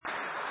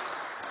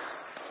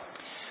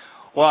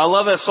Well, I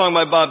love that song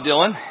by Bob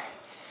Dylan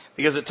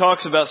because it talks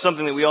about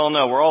something that we all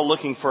know. We're all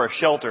looking for a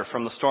shelter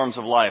from the storms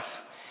of life.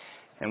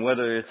 And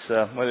whether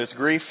it's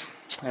grief,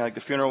 like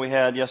the funeral we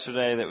had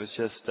yesterday that was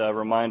just a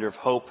reminder of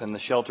hope and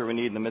the shelter we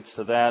need in the midst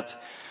of that,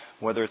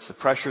 whether it's the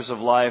pressures of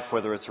life,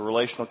 whether it's a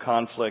relational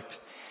conflict,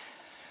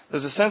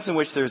 there's a sense in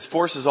which there's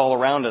forces all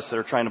around us that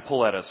are trying to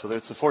pull at us, whether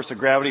it's the force of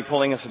gravity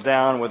pulling us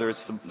down, whether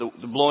it's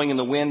the blowing in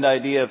the wind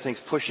idea of things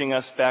pushing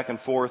us back and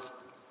forth.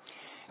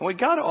 And what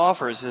God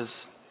offers is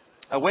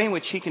a way in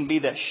which He can be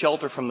that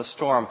shelter from the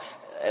storm.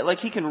 Like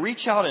He can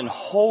reach out and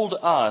hold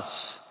us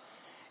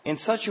in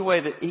such a way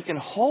that He can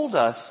hold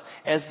us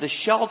as the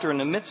shelter in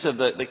the midst of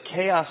the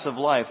chaos of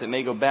life that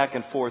may go back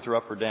and forth or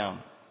up or down.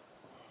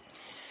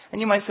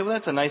 And you might say, well,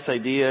 that's a nice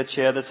idea,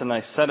 Chad. That's a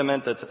nice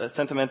sentiment.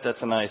 That's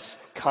a nice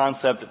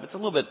concept. It's a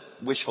little bit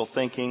wishful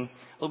thinking,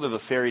 a little bit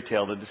of a fairy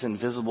tale that this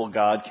invisible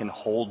God can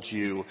hold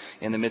you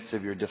in the midst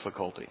of your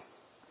difficulty.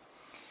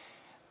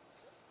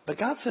 But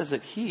God says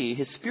that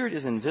His Spirit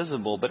is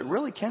invisible, but it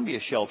really can be a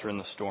shelter in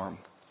the storm.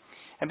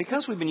 And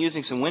because we've been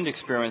using some wind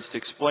experiments to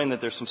explain that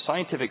there's some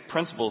scientific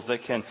principles that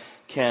can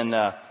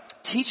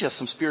teach us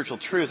some spiritual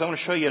truths, I want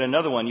to show you yet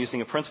another one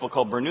using a principle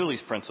called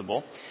Bernoulli's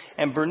principle.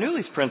 And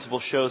Bernoulli's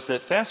principle shows that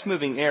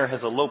fast-moving air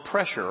has a low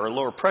pressure or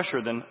lower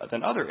pressure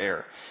than other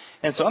air.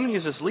 And so I'm going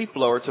to use this leaf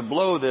blower to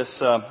blow this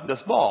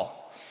ball.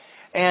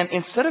 And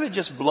instead of it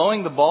just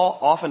blowing the ball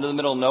off into the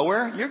middle of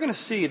nowhere, you're going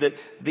to see that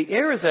the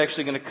air is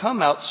actually going to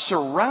come out,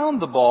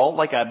 surround the ball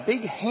like a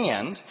big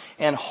hand,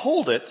 and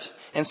hold it.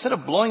 Instead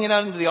of blowing it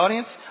out into the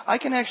audience, I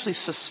can actually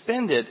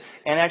suspend it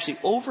and actually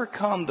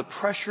overcome the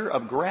pressure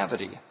of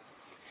gravity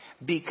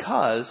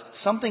because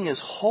something is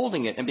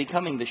holding it and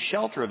becoming the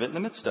shelter of it in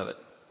the midst of it.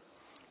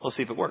 We'll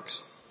see if it works.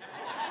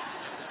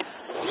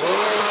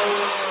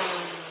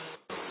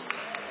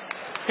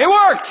 It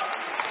worked!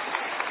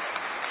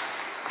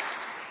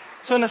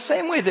 So in the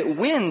same way that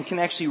wind can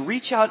actually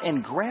reach out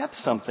and grab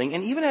something,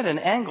 and even at an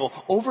angle,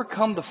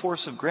 overcome the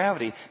force of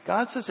gravity,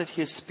 God says that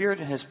His Spirit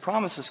and His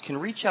promises can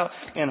reach out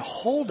and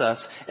hold us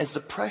as the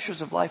pressures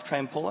of life try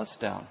and pull us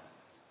down.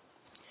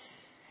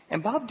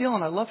 And Bob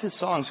Dylan, I love his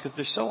songs because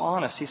they're so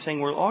honest. He's saying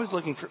we're all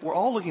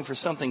looking for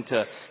something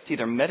to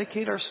either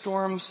medicate our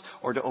storms,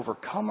 or to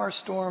overcome our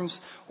storms,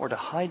 or to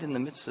hide in the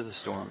midst of the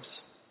storms.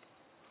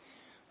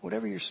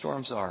 Whatever your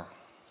storms are,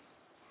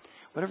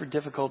 whatever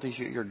difficulties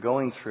you're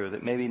going through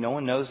that maybe no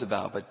one knows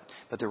about, but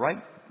they're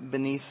right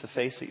beneath the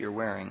face that you're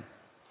wearing,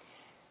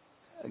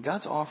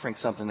 God's offering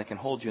something that can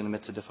hold you in the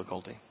midst of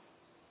difficulty.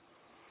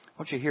 I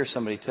want you to hear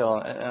somebody tell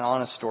an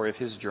honest story of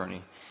his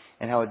journey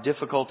and how a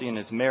difficulty in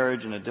his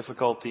marriage and a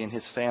difficulty in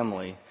his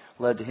family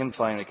led to him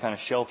finding a kind of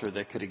shelter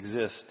that could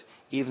exist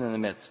even in the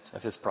midst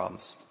of his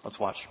problems. Let's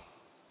watch.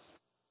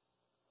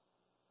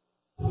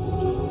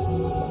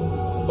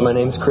 My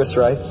name's Chris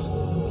Rice.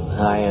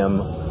 I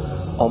am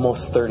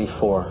almost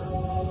 34.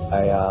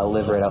 I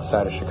live right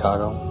outside of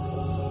Chicago.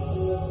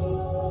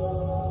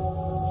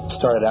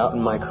 Started out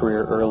in my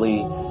career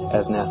early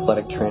as an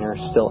athletic trainer,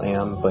 still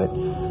am, but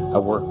I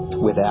worked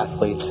with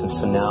athletes, and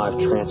so now I've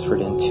transferred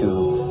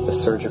into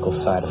the surgical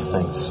side of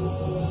things.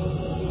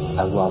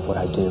 I love what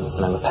I do,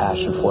 and I have a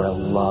passion for it. I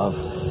love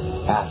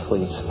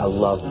athletes. I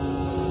love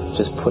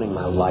just putting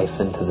my life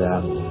into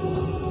them.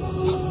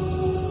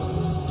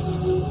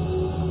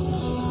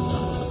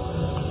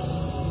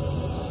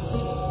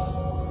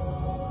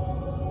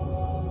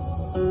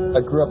 I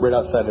grew up right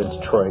outside of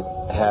Detroit.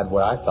 I had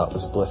what I thought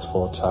was a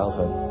blissful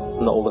childhood.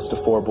 I'm the oldest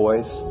of 4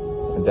 boys.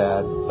 My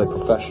dad played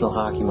professional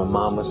hockey. My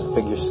mom was a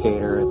figure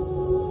skater.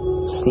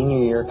 Senior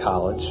year of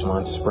college, I'm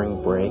on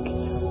spring break,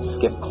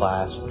 skip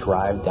class,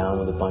 drive down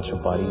with a bunch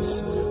of buddies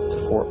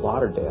to Fort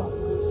Lauderdale.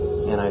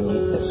 And I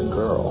meet this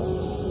girl.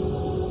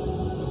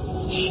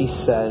 She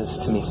says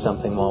to me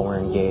something while we're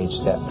engaged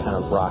that kind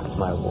of rocked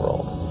my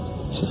world.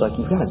 She's like,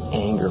 "You've got an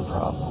anger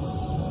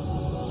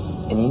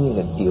problem, and you need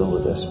to deal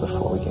with this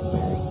before we get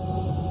married."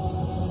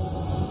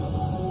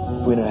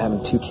 We ended up having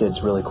 2 kids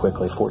really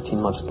quickly,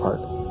 14 months apart.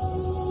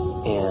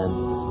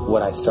 And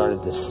what I started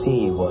to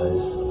see was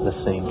the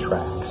same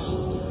tracks.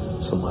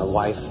 So my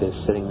wife is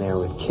sitting there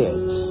with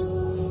kids,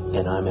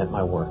 and I'm at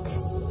my work.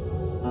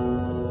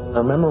 I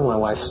remember my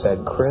wife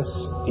said, "Chris,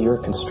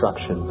 you're a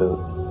construction boot,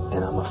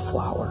 and I'm a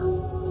flower,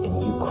 and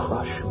you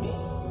crush me."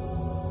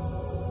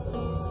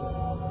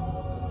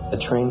 The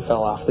train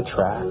fell off the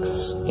tracks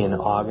in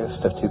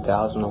August of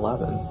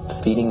 2011,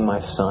 feeding my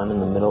son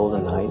in the middle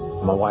of the night.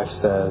 My wife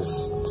says,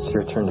 "It's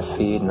your turn to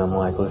feed," and I'm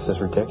like, "Well, this is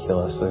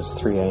ridiculous.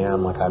 It's 3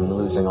 a.m., like I'm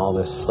losing all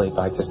this sleep.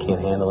 I just can't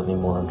handle it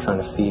anymore." I'm trying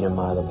to feed him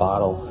out of the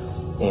bottle,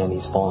 and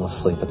he's falling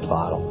asleep at the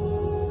bottle.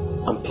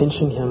 I'm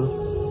pinching him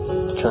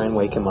to try and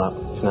wake him up.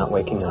 He's not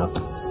waking up.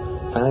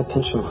 Finally, I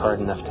pinch him hard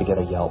enough to get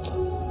a yelp,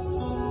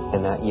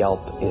 and that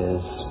yelp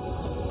is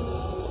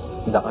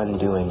the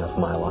undoing of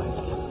my life.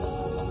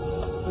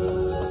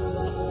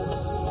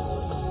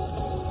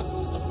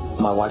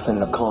 My wife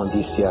ended up calling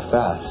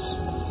DCFS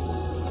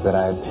that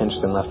I had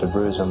pinched and left a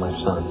bruise on my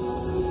son.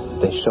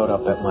 They showed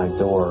up at my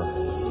door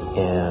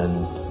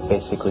and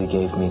basically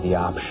gave me the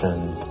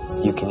option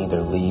You can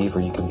either leave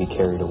or you can be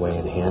carried away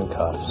in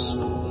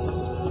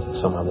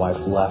handcuffs. So my wife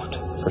left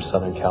for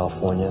Southern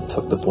California,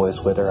 took the boys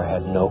with her. I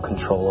had no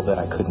control of it.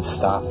 I couldn't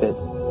stop it.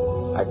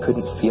 I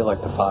couldn't feel like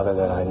the father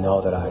that I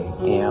know that I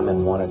am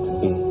and wanted to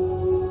be.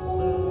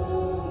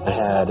 I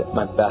had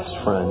my best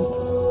friend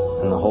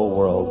in the whole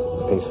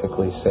world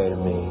basically say to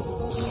me,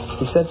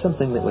 he said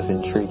something that was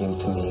intriguing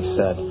to me. He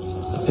said,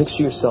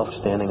 picture yourself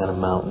standing on a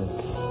mountain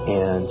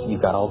and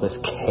you've got all this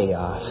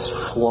chaos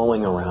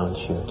flowing around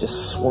you, just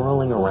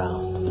swirling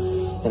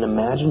around. And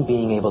imagine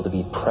being able to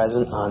be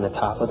present on the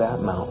top of that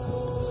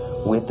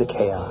mountain with the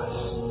chaos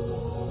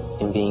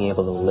and being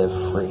able to live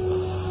free.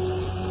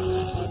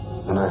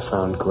 And I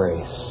found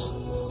grace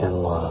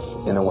and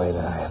love in a way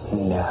that I have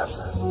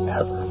never,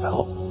 ever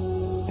felt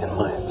in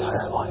my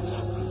entire life.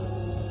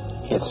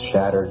 It's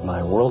shattered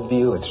my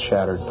worldview. It's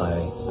shattered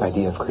my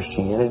idea of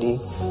Christianity.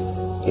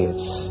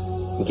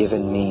 It's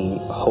given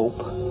me hope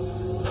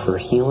for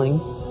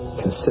healing,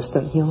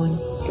 consistent healing.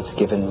 It's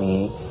given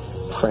me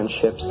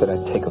friendships that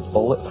I'd take a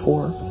bullet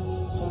for.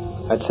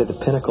 I'd say the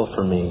pinnacle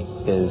for me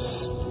is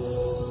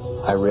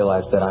I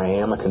realize that I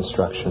am a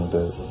construction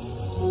boot,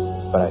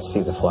 but I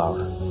see the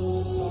flower.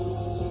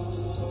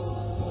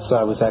 So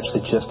I was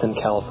actually just in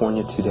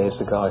California 2 days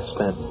ago. I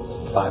spent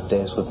 5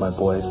 days with my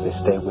boys. They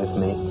stayed with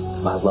me.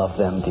 I love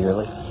them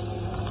dearly.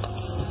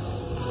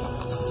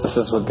 This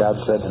is what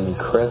God said to me,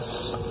 Chris,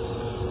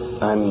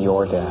 I'm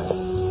your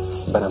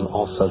dad, but I'm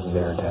also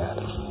their dad.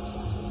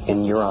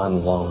 And you're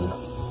on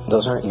loan.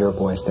 Those aren't your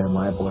boys, they're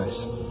my boys.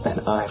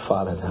 And I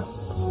father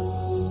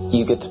them.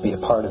 You get to be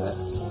a part of it.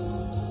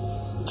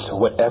 So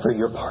whatever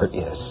your part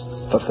is,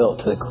 fulfill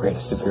it to the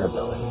greatest of your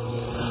ability.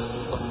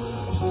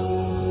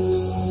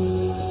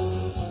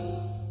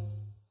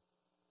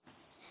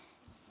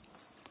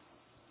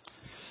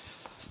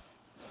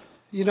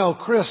 You know,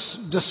 Chris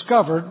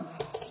discovered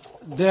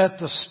that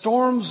the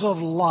storms of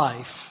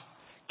life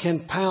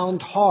can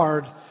pound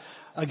hard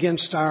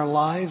against our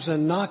lives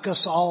and knock us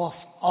all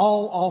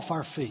off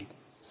our feet.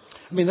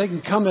 I mean, they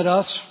can come at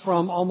us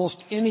from almost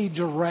any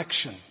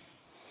direction.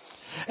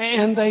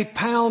 And they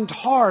pound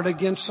hard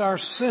against our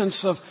sense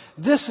of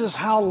this is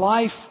how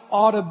life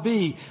ought to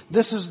be.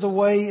 This is the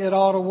way it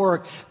ought to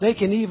work. They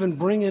can even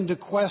bring into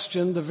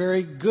question the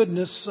very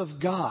goodness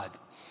of God.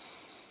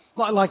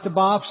 Like the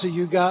biopsy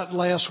you got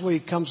last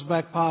week comes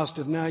back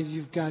positive. Now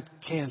you've got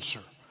cancer.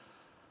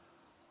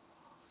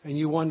 And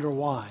you wonder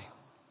why.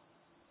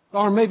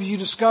 Or maybe you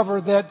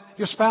discover that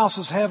your spouse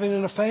is having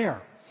an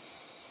affair.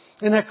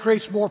 And that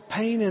creates more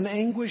pain and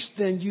anguish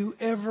than you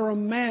ever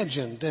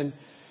imagined. And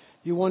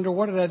you wonder,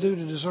 what did I do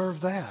to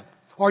deserve that?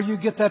 Or you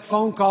get that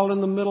phone call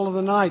in the middle of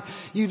the night.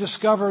 You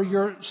discover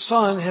your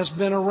son has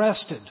been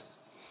arrested.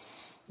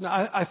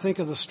 Now, I think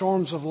of the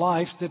storms of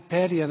life that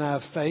Patty and I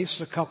have faced,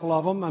 a couple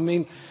of them. I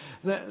mean,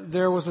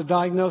 there was a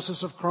diagnosis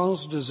of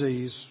Crohn's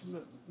disease,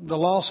 the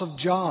loss of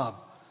job,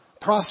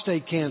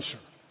 prostate cancer,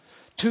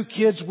 2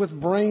 kids with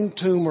brain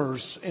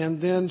tumors,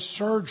 and then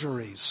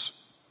surgeries.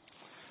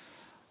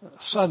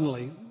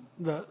 Suddenly,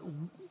 the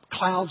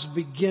clouds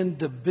begin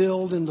to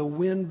build and the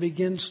wind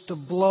begins to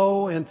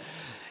blow, and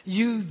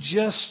you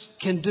just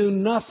can do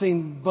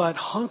nothing but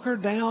hunker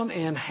down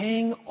and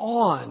hang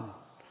on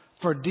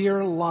for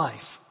dear life.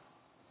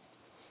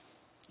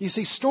 You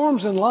see,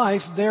 storms in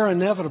life, they're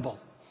inevitable.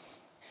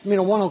 I mean,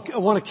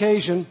 on one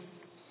occasion,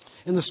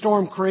 in the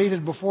storm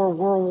created before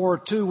World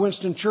War II,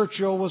 Winston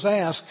Churchill was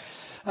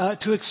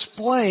asked to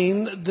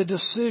explain the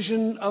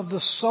decision of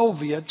the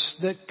Soviets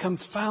that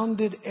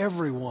confounded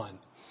everyone.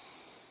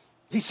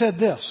 He said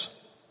this: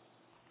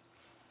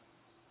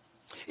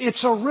 it's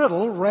a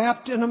riddle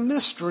wrapped in a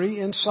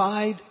mystery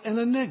inside an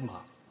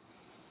enigma.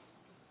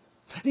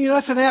 You know,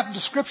 that's an apt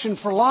description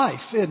for life,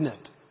 isn't it?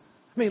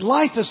 I mean,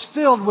 life is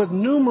filled with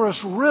numerous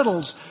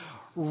riddles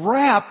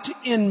wrapped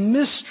in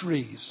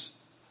mysteries,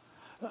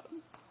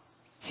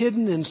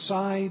 hidden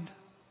inside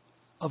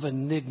of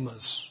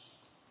enigmas.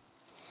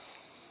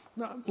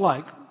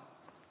 Like,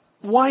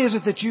 why is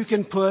it that you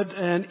can put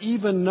an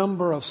even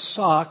number of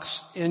socks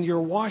in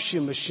your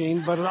washing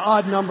machine, but an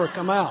odd number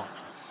come out?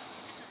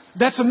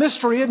 That's a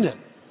mystery, isn't it?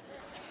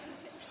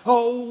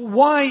 Oh,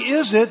 why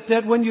is it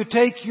that when you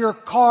take your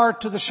car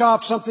to the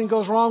shop, something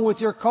goes wrong with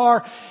your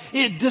car,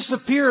 it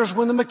disappears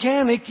when the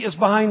mechanic is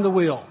behind the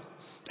wheel,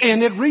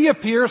 and it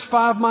reappears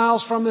 5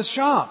 miles from his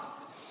shop?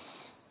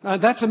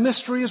 That's a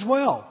mystery as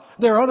well.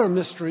 There are other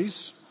mysteries,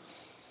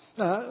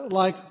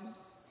 like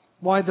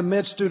why the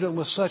med student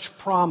with such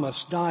promise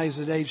dies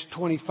at age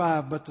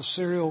 25, but the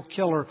serial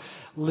killer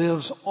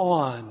lives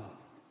on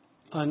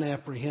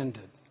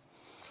unapprehended.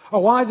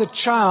 Or why the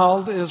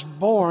child is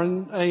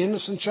born, an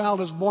innocent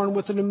child is born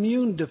with an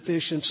immune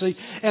deficiency,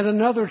 and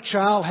another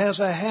child has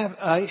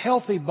a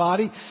healthy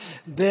body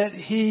that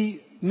he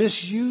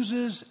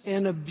misuses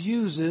and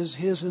abuses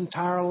his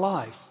entire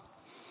life.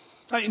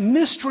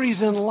 Mysteries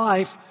in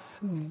life,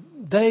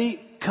 they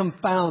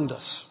confound us.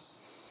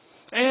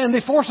 And they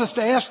force us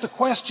to ask the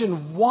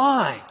question,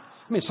 why?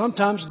 I mean,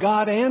 sometimes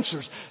God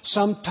answers,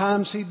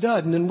 sometimes He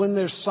doesn't. And when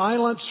there's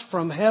silence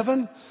from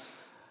heaven,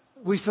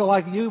 we feel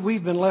like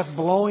we've been left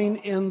blowing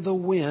in the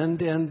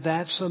wind, and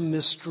that's a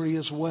mystery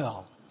as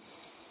well.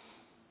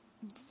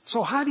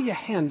 So how do you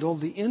handle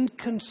the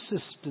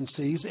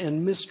inconsistencies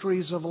and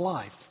mysteries of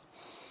life?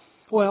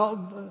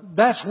 Well,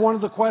 that's one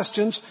of the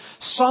questions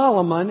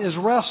Solomon is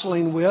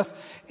wrestling with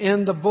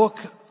in the book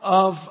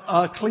of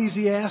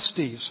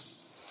Ecclesiastes.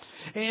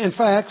 In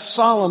fact,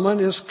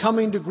 Solomon is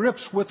coming to grips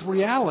with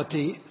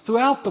reality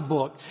throughout the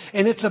book,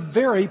 and it's a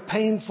very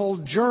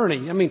painful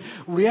journey. I mean,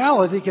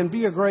 reality can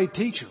be a great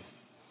teacher.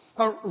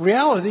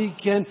 Reality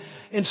can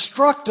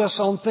instruct us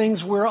on things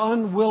we're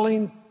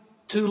unwilling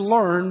to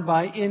learn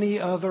by any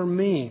other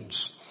means.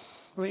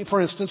 I mean,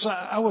 for instance,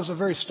 I was a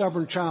very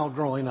stubborn child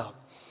growing up.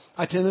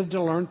 I tended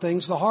to learn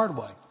things the hard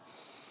way.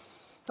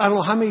 I don't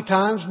know how many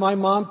times my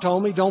mom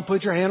told me, don't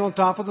put your hand on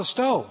top of the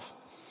stove.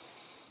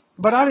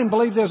 But I didn't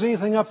believe there was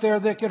anything up there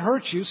that could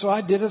hurt you, so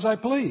I did as I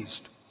pleased.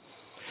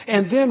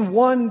 And then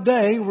one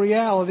day,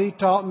 reality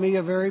taught me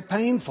a very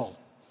painful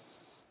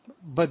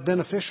but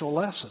beneficial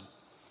lesson.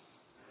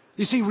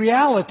 You see,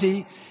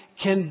 reality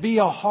can be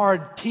a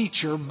hard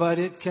teacher, but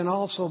it can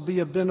also be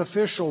a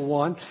beneficial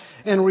one.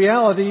 And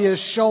reality is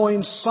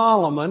showing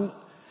Solomon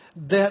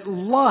that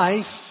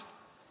life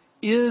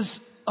is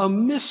a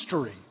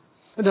mystery.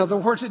 In other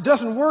words, it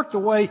doesn't work the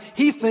way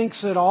he thinks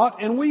it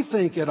ought and we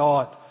think it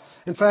ought.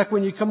 In fact,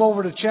 when you come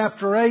over to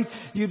chapter 8,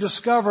 you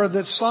discover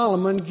that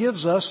Solomon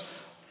gives us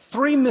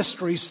 3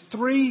 mysteries,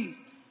 3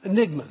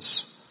 enigmas,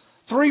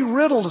 3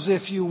 riddles,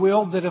 if you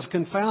will, that have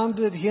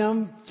confounded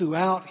him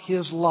throughout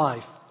his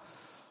life.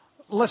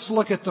 Let's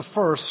look at the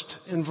first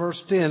in verse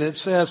 10. It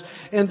says,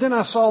 "And then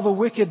I saw the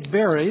wicked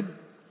buried,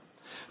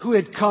 who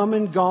had come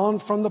and gone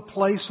from the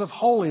place of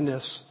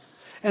holiness,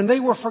 and they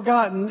were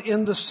forgotten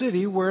in the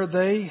city where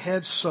they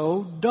had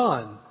so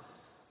done.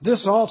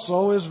 This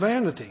also is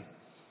vanity."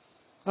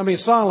 I mean,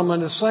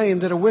 Solomon is saying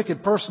that a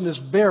wicked person is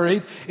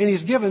buried, and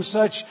he's given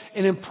such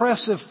an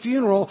impressive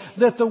funeral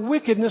that the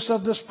wickedness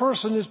of this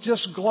person is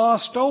just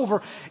glossed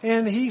over,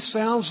 and he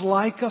sounds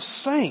like a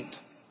saint.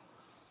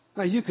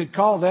 Now, you could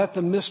call that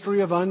the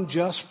mystery of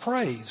unjust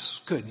praise,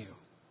 couldn't you?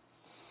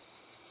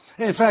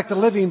 In fact, the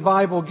Living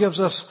Bible gives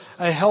us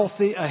a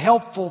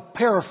helpful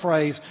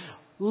paraphrase.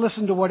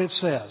 Listen to what it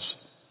says.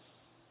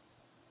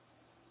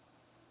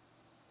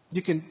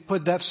 You can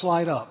put that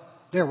slide up.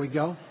 There we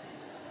go.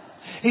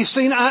 He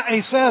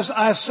says,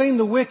 "I've seen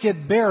the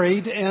wicked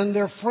buried and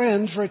their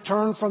friends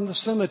return from the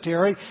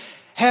cemetery,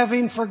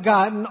 having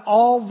forgotten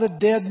all the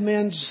dead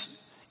men's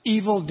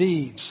evil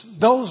deeds.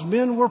 Those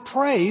men were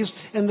praised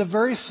in the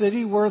very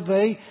city where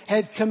they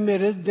had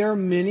committed their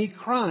many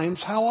crimes."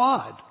 How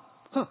odd.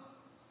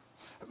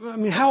 I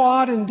mean, how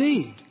odd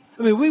indeed.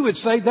 I mean, we would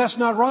say that's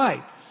not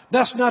right.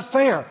 That's not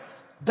fair.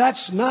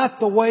 That's not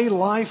the way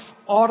life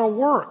ought to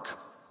work.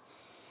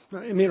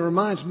 I mean, it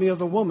reminds me of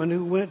the woman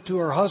who went to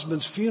her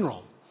husband's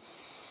funeral.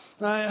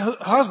 Her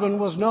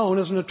husband was known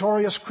as a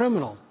notorious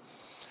criminal.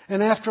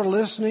 And after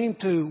listening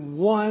to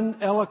one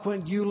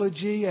eloquent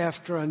eulogy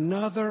after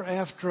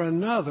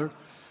another,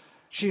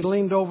 she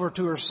leaned over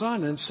to her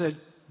son and said,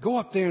 "Go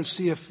up there and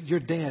see if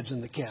your dad's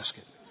in the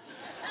casket."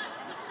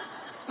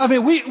 I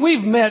mean,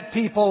 we've met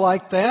people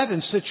like that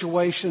in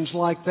situations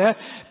like that.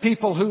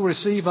 People who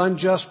receive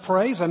unjust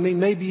praise. I mean,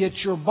 maybe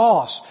it's your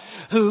boss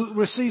who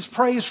receives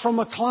praise from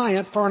a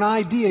client for an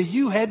idea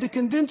you had to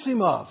convince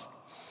him of.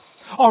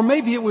 Or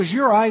maybe it was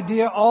your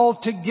idea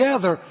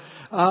altogether,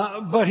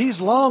 but he's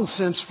long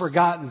since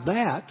forgotten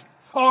that.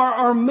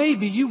 Or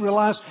maybe you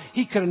realize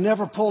he could have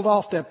never pulled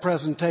off that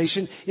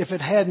presentation if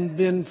it hadn't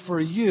been for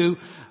you,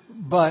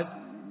 but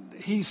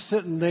he's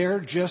sitting there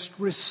just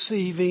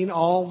receiving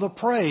all the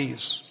praise.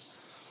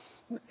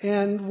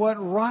 And what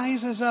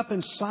rises up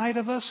inside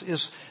of us is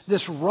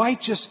this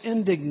righteous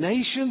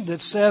indignation that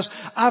says,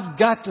 "I've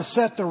got to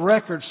set the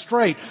record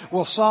straight."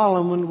 Well,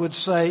 Solomon would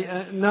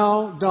say,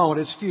 "No, don't.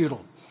 It's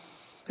futile.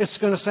 It's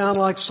going to sound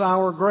like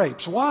sour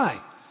grapes." Why?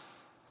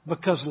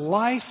 Because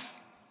life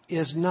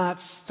is not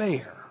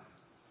fair.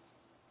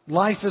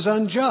 Life is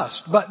unjust.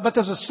 But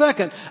there's a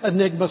second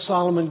enigma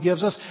Solomon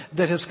gives us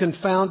that has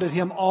confounded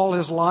him all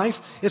his life.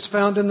 It's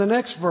found in the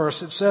next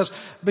verse. It says,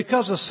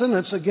 "Because a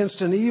sentence against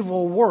an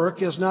evil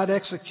work is not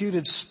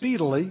executed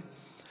speedily,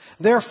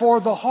 therefore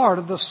the heart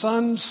of the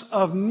sons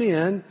of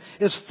men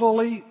is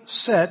fully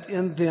set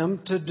in them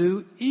to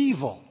do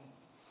evil."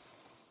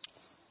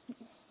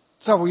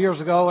 Several years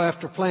ago,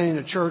 after planting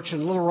a church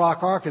in Little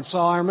Rock,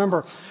 Arkansas, I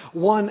remember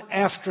one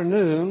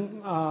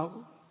afternoon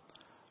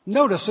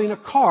noticing a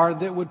car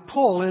that would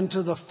pull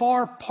into the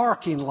far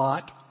parking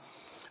lot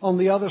on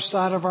the other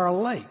side of our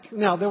lake.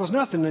 Now, there was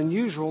nothing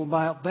unusual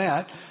about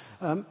that.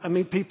 I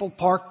mean, people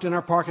parked in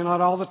our parking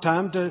lot all the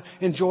time to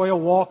enjoy a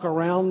walk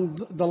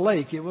around the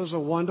lake. It was a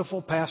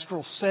wonderful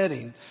pastoral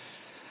setting.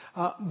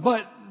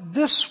 But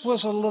this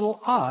was a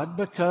little odd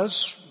because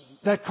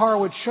that car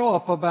would show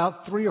up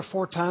about 3 or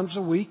 4 times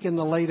a week in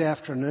the late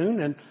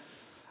afternoon, and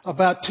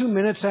about 2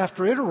 minutes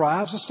after it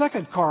arrives, a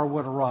second car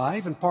would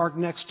arrive and park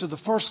next to the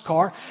first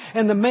car,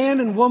 and the man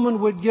and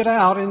woman would get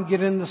out and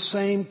get in the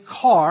same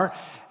car,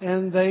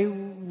 and they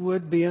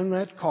would be in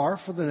that car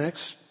for the next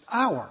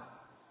hour.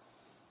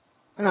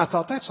 And I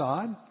thought, that's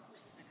odd.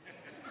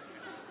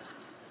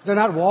 They're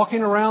not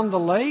walking around the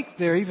lake.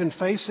 They're even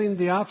facing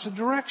the opposite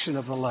direction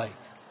of the lake.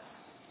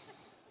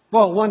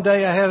 Well, one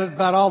day I had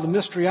about all the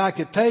mystery I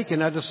could take,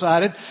 and I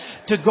decided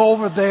to go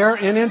over there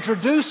and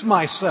introduce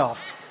myself.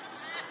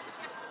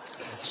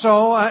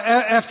 So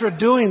after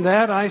doing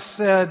that, I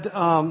said,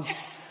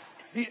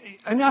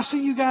 and I see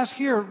you guys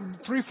here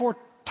 3-4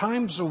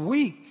 times a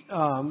week.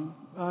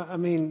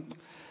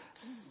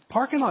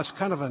 Parking lot's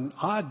kind of an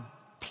odd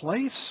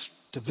place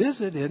to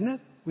visit, isn't it?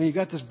 When you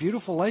got this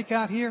beautiful lake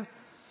out here.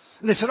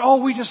 And they said, oh,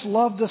 we just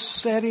love the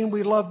setting.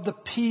 We love the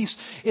peace.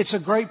 It's a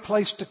great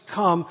place to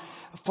come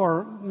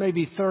for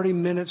maybe 30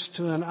 minutes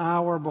to an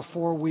hour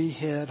before we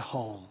head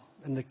home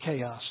and the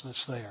chaos that's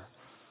there.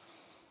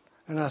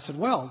 And I said,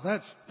 well,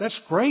 that's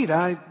great.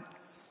 I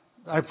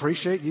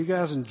appreciate you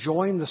guys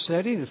enjoying the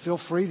setting and feel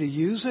free to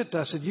use it.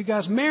 I said, you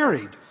guys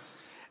married?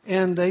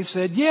 And they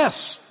said, yes.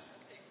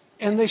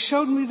 And they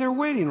showed me their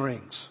wedding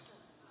rings.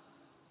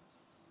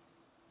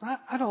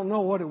 I don't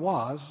know what it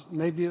was.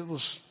 Maybe it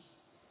was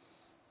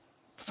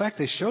the fact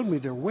they showed me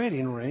their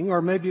wedding ring,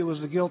 or maybe it was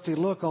the guilty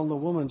look on the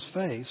woman's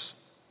face.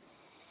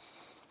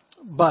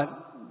 But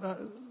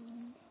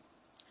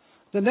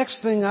the next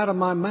thing out of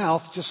my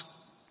mouth just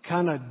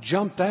kind of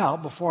jumped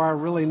out before I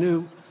really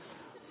knew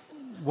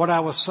what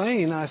I was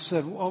saying. I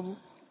said, well,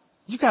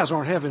 you guys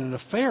aren't having an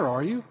affair,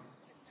 are you?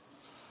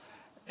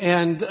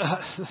 And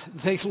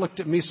they looked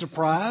at me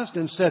surprised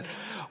and said,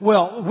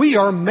 well, we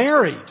are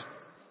married.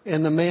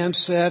 And the man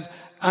said,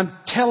 I'm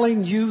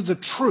telling you the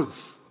truth,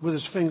 with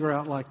his finger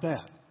out like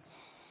that.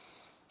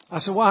 I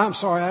said, well, I'm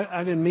sorry.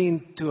 I didn't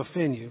mean to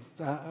offend you.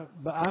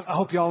 But I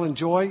hope you all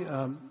enjoy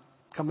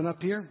coming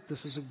up here. This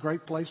is a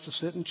great place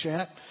to sit and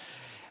chat.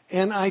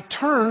 And I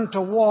turned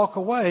to walk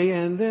away,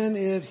 and then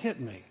it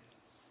hit me.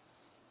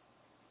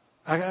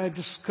 I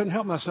just couldn't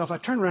help myself. I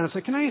turned around and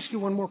said, can I ask you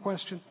one more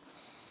question?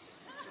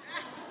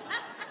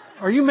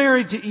 Are you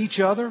married to each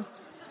other?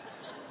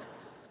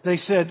 They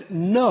said,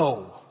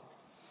 no.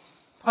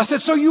 I said,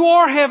 so you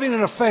are having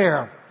an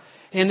affair?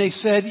 And they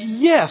said,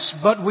 yes,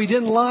 but we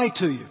didn't lie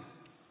to you.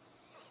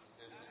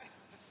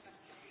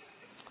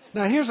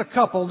 Now here's a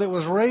couple that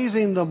was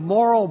raising the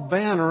moral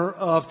banner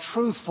of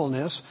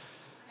truthfulness,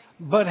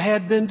 but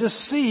had been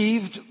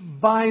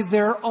deceived by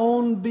their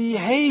own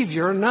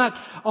behavior. Not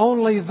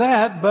only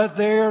that, but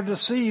they're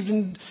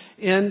deceived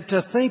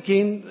into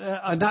thinking,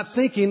 not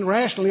thinking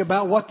rationally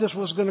about what this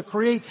was going to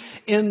create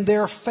in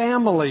their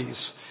families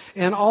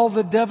and all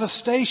the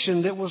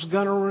devastation that was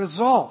going to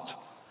result.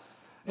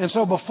 And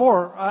so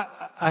before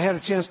I had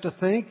a chance to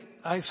think,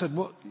 I said,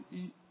 well,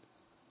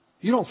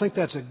 you don't think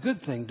that's a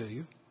good thing, do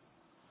you?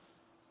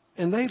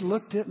 And they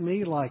looked at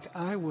me like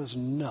I was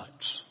nuts.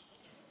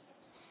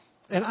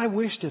 And I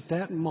wished at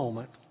that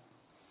moment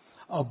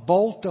a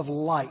bolt of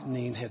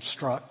lightning had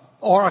struck,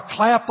 or a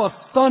clap of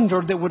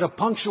thunder that would have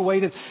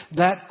punctuated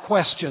that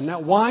question.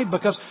 Now, why?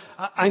 Because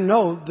I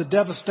know the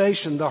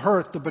devastation, the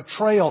hurt, the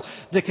betrayal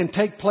that can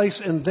take place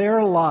in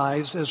their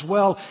lives as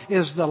well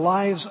as the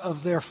lives of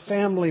their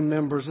family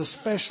members,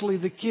 especially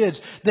the kids,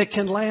 that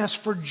can last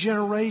for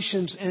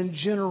generations and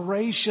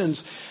generations.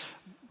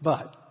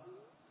 But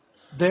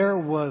there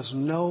was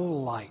no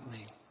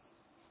lightning.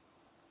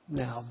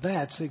 Now,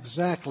 that's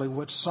exactly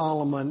what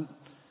Solomon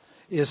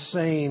is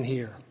saying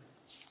here.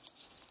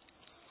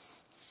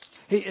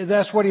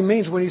 That's what he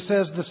means when he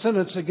says the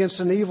sentence against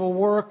an evil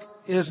work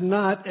is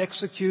not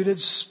executed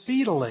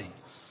speedily.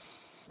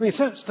 I mean,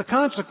 since the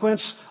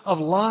consequence of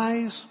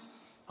lies,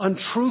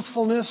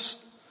 untruthfulness,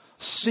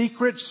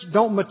 secrets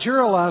don't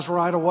materialize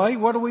right away,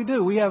 what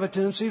do? We have a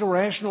tendency to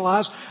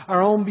rationalize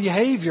our own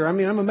behavior. I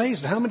mean, I'm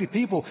amazed at how many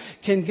people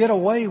can get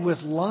away with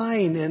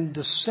lying and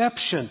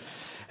deception,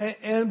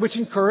 and which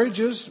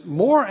encourages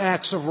more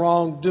acts of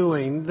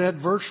wrongdoing that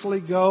virtually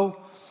go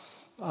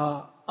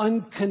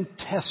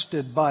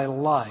uncontested by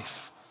life,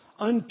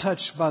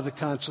 untouched by the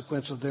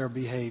consequence of their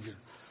behavior.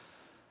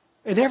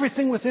 And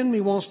everything within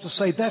me wants to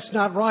say, that's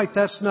not right,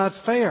 that's not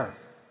fair.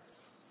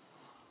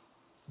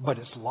 But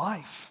it's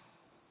life.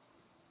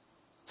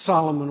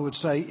 Solomon would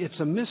say it's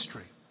a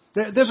mystery.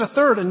 There's a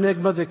third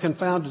enigma that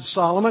confounded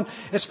Solomon.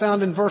 It's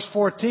found in verse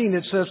 14.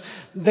 It says,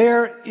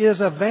 there is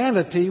a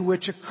vanity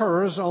which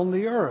occurs on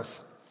the earth,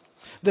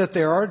 that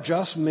there are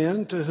just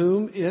men to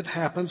whom it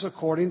happens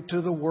according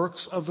to the works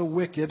of the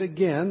wicked.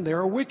 Again, there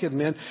are wicked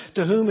men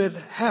to whom it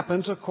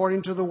happens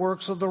according to the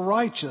works of the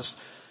righteous.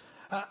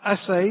 I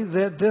say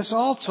that this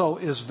also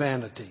is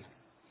vanity.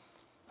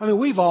 I mean,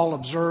 we've all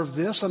observed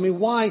this. I mean,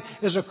 why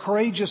is a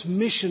courageous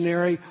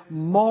missionary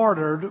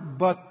martyred,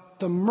 but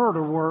the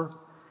murderer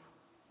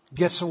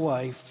gets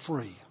away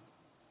free,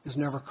 is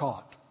never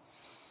caught?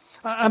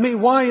 I mean,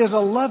 why is a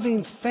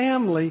loving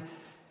family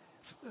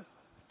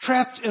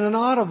trapped in an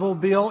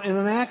automobile in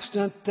an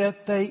accident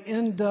that they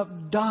end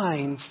up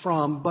dying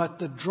from, but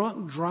the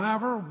drunk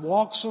driver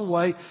walks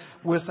away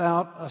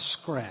without a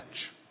scratch?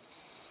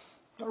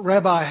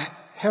 Rabbi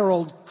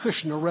Harold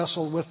Kushner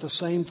wrestled with the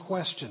same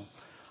question.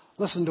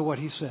 Listen to what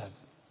he said.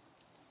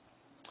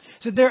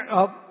 He said,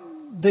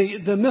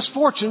 The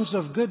misfortunes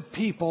of good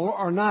people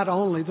are not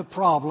only the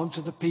problem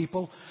to the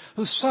people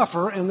who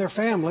suffer and their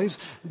families,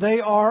 they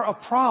are a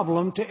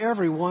problem to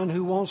everyone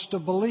who wants to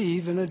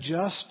believe in a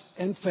just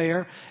and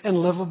fair and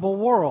livable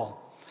world.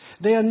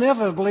 They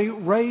inevitably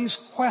raise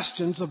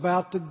questions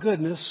about the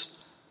goodness,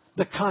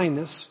 the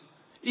kindness,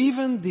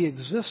 even the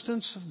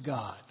existence of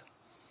God.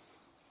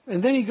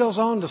 And then he goes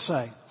on to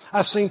say,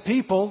 I've seen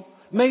people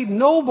made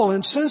noble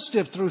and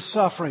sensitive through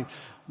suffering,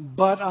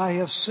 but I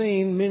have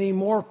seen many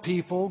more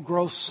people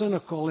grow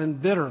cynical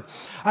and bitter.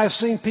 I have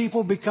seen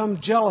people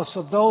become jealous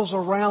of those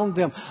around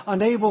them,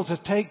 unable to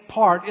take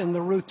part in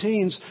the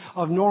routines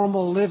of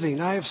normal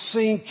living. I have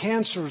seen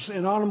cancers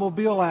and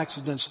automobile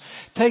accidents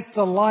take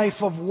the life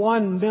of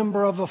one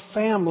member of a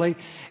family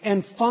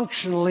and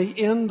functionally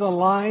end the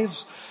lives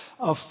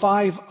of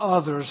 5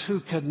 others who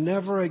could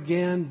never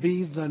again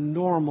be the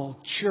normal,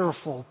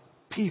 cheerful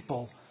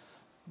people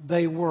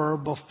they were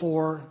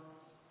before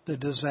the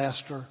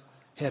disaster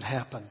had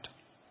happened.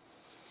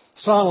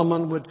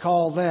 Solomon would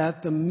call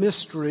that the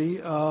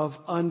mystery of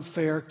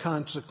unfair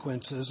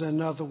consequences.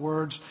 In other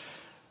words,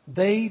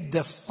 they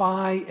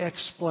defy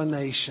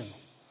explanation.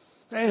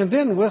 And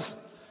then with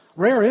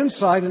rare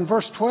insight in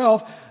verse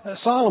 12,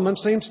 Solomon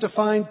seems to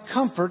find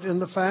comfort in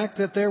the fact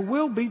that there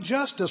will be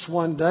justice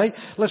one day.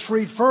 Let's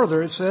read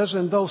further. It says,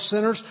 and though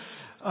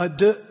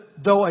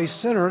a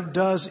sinner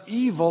does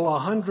evil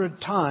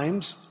 100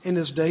 times and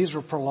his days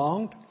are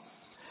prolonged,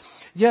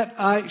 yet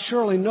I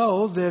surely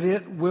know that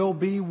it will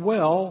be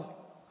well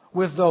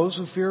with those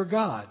who fear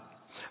God.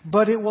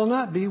 But it will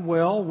not be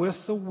well with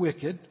the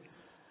wicked,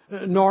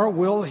 nor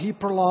will he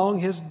prolong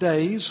his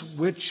days,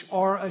 which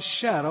are a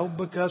shadow,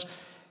 because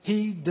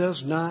he does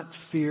not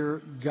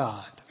fear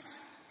God.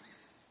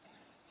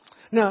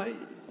 Now,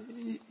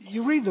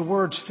 you read the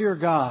words fear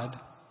God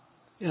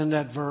in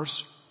that verse,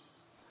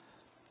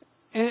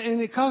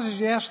 and it causes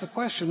you to ask the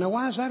question, now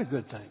why is that a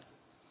good thing?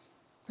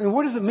 And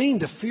what does it mean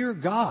to fear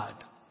God?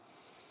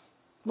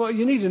 Well,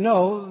 you need to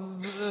know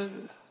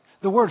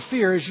the word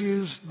fear is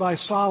used by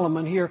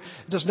Solomon here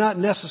does not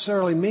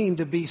necessarily mean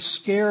to be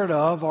scared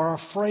of or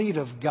afraid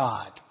of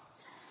God.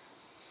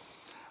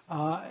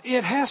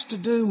 It has to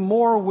do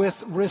more with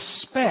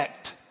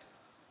respect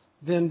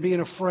than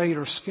being afraid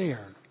or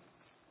scared.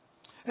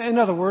 In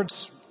other words,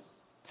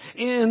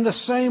 in the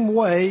same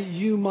way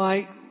you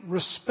might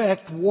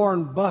respect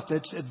Warren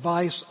Buffett's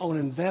advice on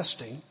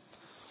investing,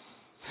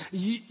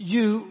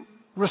 you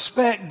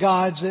respect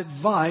God's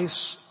advice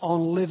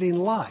on living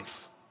life.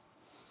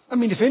 I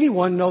mean, if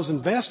anyone knows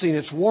investing,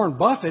 it's Warren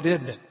Buffett,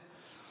 isn't it?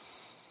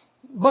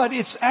 But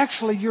it's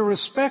actually your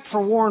respect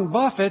for Warren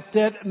Buffett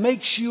that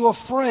makes you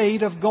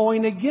afraid of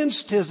going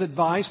against his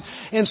advice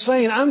and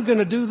saying, I'm going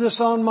to do this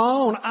on my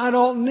own. I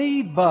don't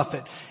need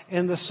Buffett.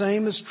 And the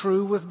same is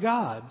true with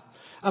God.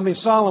 I mean,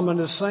 Solomon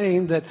is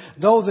saying that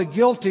though the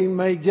guilty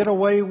may get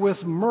away with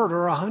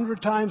murder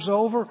 100 times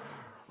over,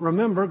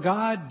 remember,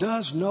 God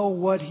does know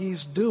what He's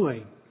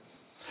doing.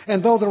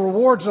 And though the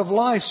rewards of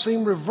life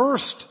seem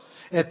reversed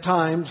at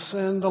times,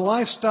 and the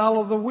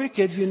lifestyle of the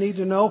wicked, you need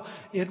to know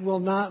it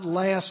will not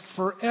last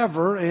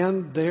forever,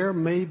 and there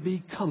may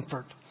be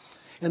comfort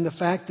in the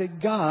fact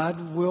that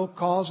God will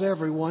cause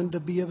everyone to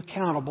be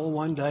accountable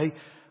one day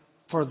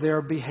for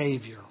their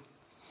behavior.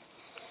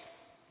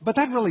 But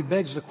that really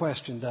begs the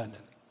question, doesn't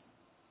it?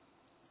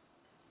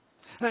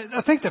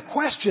 I think the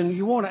question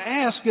you want to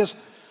ask is,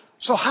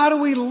 so how do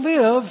we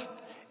live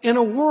in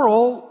a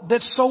world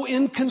that's so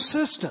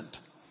inconsistent?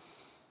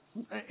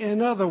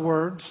 In other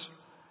words,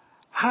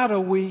 how do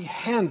we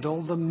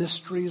handle the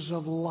mysteries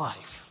of life?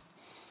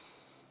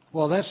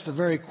 Well, that's the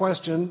very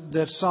question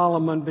that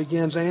Solomon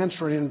begins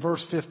answering in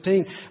verse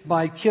 15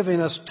 by giving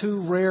us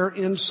 2 rare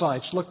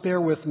insights. Look there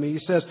with me. He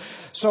says,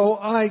 so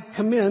I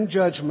commend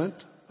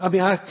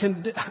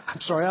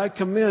I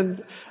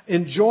commend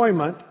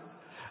enjoyment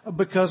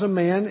because a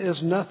man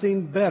has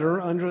nothing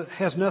better under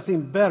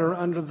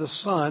the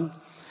sun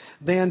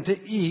than to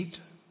eat,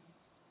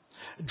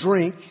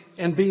 drink,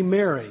 and be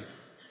merry.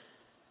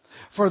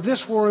 For this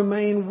will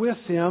remain with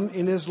him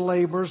in his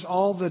labors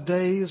all the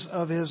days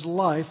of his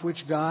life, which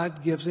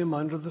God gives him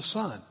under the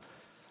sun.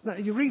 Now,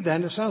 you read that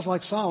and it sounds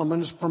like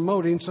Solomon is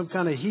promoting some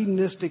kind of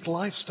hedonistic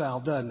lifestyle,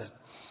 doesn't it?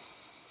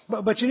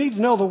 But you need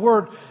to know the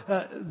word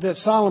that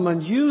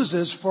Solomon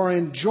uses for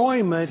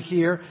enjoyment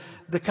here,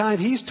 the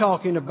kind he's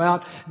talking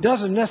about,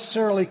 doesn't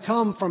necessarily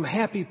come from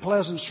happy,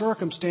 pleasant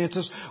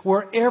circumstances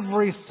where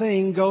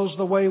everything goes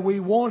the way we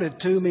want it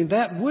to. I mean,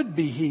 that would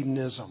be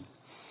hedonism.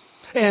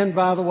 And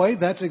by the way,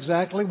 that's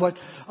exactly what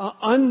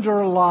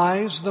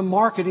underlies the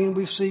marketing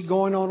we see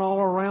going on all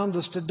around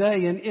us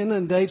today and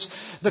inundates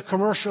the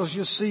commercials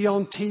you see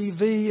on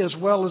TV as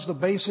well as the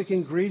basic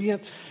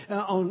ingredient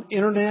on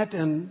internet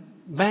and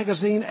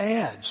magazine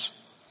ads.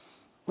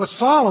 What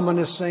Solomon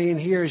is saying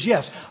here is,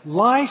 yes,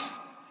 life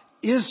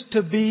is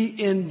to be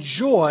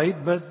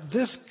enjoyed, but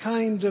this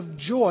kind of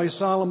joy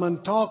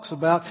Solomon talks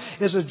about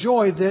is a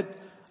joy that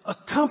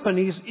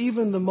accompanies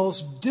even the most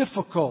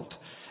difficult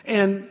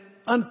and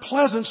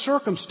unpleasant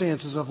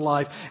circumstances of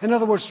life. In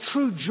other words,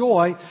 true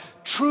joy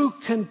true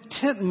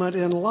contentment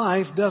in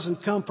life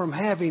doesn't come from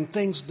having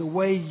things the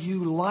way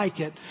you like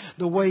it,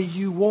 the way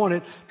you want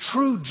it.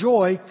 True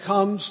joy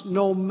comes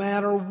no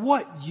matter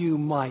what you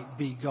might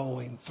be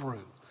going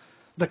through.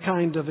 The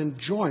kind of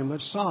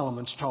enjoyment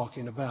Solomon's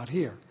talking about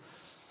here.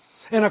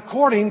 And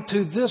according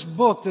to this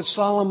book that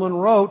Solomon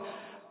wrote,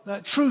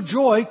 true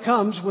joy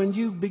comes when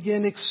you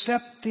begin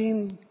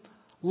accepting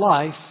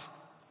life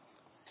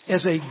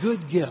as a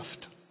good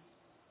gift,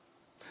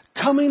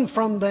 coming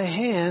from the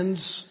hands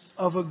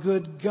of a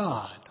good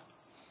God.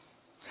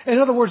 In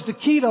other words, the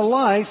key to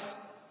life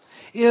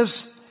is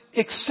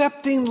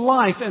accepting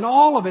life and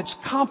all of its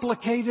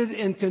complicated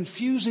and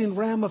confusing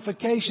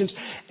ramifications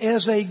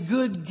as a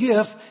good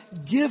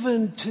gift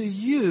given to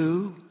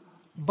you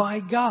by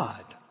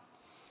God.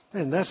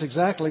 And that's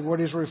exactly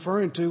what he's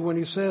referring to when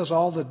he says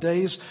all the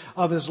days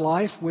of his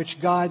life which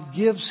God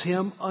gives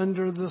him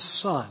under the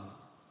sun.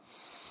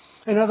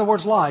 In other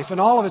words, life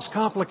and all of its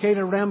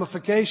complicated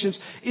ramifications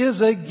is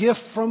a gift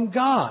from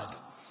God.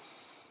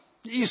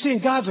 You see,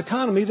 in God's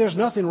economy, there's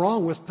nothing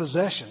wrong with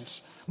possessions.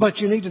 But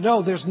you need to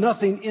know there's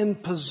nothing in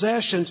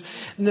possessions,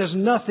 and there's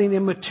nothing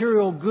in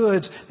material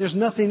goods, there's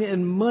nothing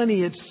in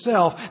money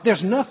itself, there's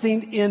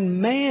nothing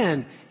in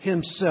man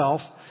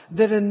himself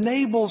that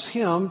enables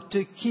him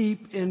to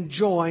keep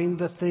enjoying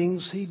the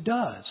things he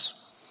does.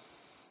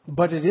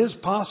 But it is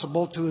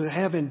possible to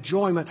have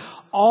enjoyment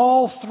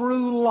all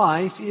through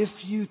life if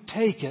you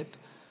take it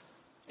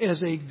as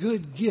a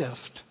good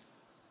gift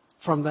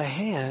from the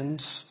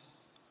hands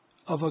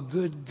of a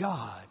good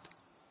God.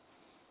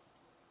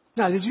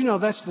 Now, did you know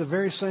that's the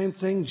very same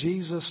thing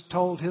Jesus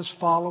told his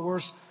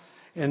followers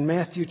in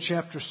Matthew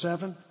chapter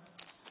 7?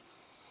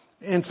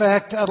 In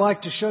fact, I'd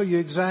like to show you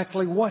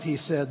exactly what he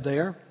said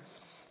there.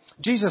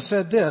 Jesus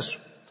said this,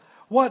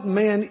 "What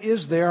man is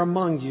there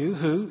among you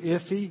who,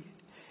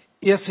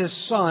 if his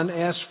son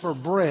asks for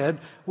bread,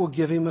 will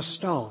give him a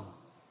stone?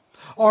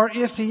 Or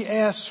if he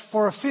asks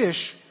for a fish,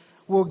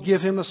 will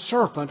give him a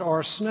serpent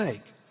or a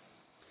snake?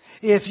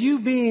 If you,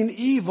 being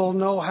evil,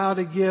 know how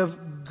to give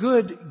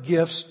good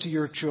gifts to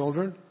your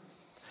children,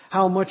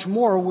 how much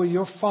more will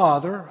your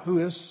Father,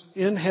 who is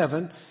in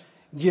heaven,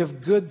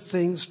 give good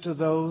things to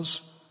those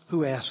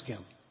who ask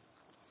him?"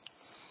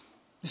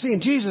 You see,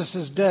 in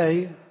Jesus'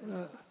 day,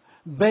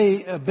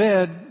 a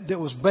bed that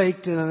was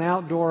baked in an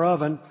outdoor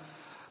oven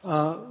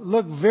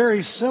looked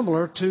very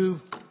similar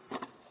to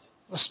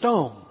a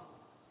stone.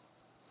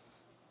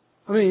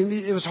 I mean,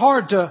 it was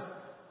hard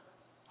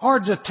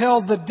to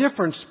tell the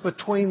difference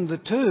between the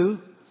two.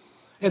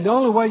 And the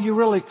only way you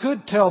really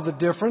could tell the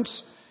difference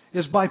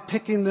is by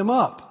picking them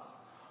up.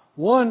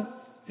 One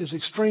is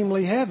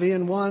extremely heavy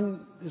and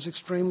one is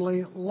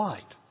extremely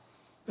light.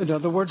 In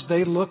other words,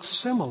 they look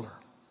similar.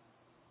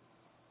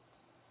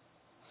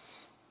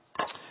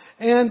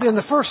 And in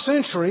the first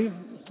century,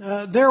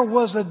 there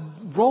was a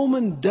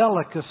Roman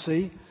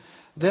delicacy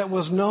that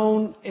was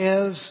known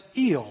as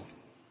eel.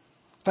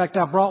 In fact,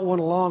 I brought one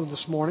along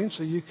this morning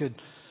so you could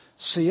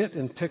see it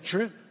and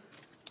picture it.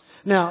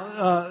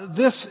 Now,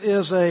 this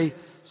is a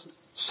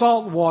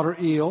saltwater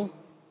eel.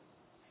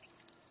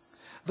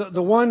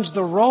 The ones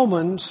the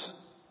Romans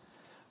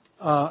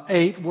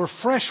ate were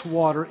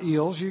freshwater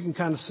eels. You can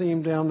kind of see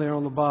them down there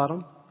on the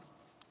bottom.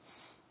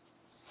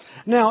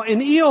 Now,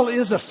 an eel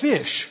is a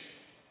fish.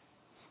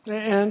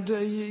 And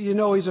you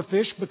know he's a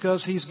fish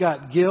because he's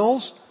got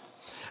gills,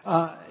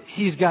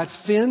 he's got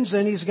fins,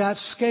 and he's got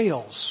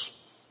scales.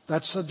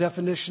 That's the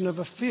definition of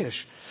a fish.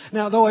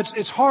 Now, though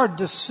it's hard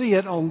to see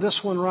it on this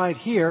one right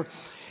here,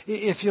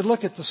 if you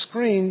look at the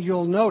screen,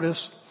 you'll notice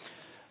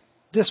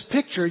this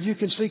picture. You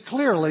can see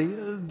clearly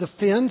the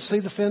fins. See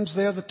the fins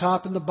there, the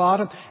top and the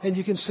bottom, and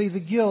you can see the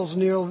gills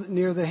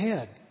near the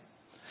head.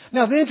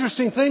 Now, the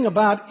interesting thing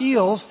about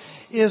eels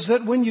is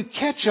that when you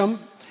catch them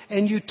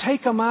and you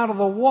take them out of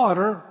the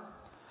water,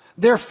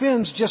 their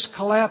fins just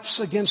collapse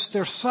against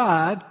their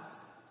side,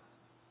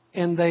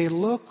 and they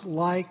look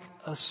like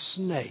a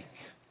snake.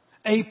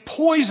 A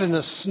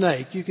poisonous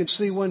snake. You can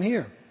see one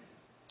here.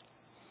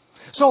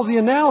 So the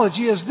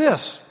analogy is this.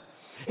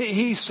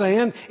 He's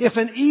saying, if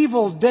an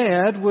evil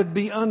dad would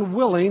be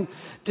unwilling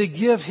to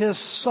give his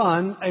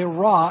son a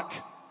rock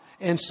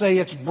and say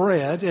it's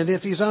bread, and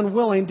if he's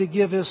unwilling to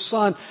give his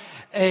son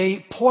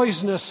a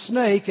poisonous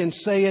snake and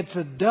say it's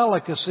a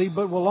delicacy,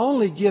 but will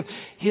only give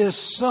his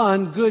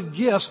son good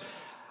gifts,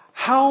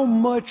 how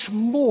much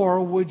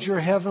more would your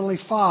Heavenly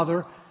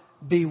Father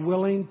be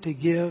willing to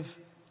give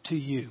to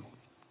you?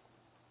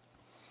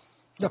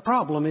 The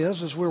problem is,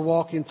 as we're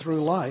walking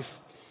through life,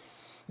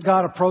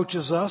 God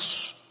approaches us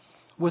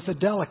with a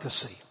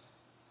delicacy.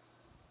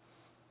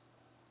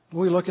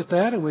 We look at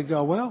that and we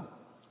go, well,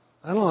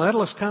 I don't know, that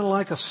looks kind of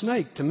like a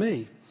snake to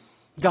me.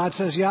 God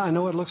says, yeah, I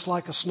know it looks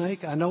like a snake.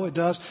 I know it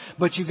does.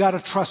 But you got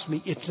to trust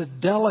me. It's a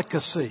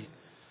delicacy.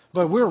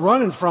 But we're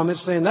running from it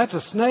saying, that's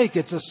a snake.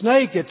 It's a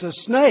snake. It's a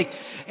snake.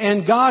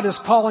 And God is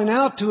calling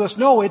out to us,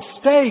 no, it's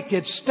steak.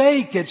 It's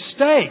steak. It's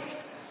steak.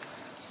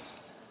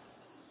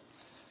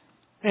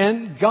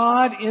 And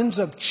God ends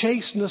up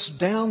chasing us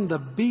down the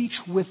beach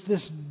with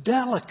this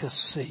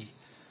delicacy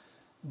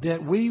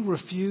that we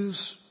refuse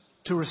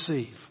to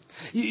receive.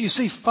 You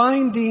see,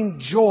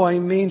 finding joy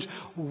means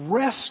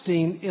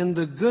resting in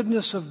the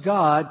goodness of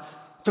God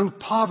through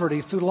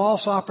poverty, through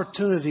lost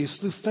opportunities,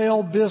 through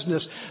failed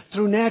business,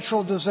 through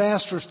natural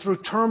disasters, through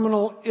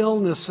terminal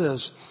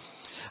illnesses.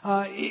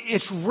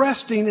 It's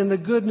resting in the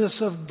goodness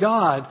of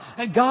God.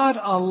 God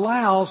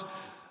allows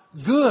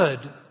good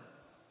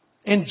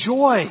and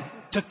joy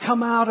to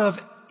come out of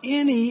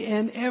any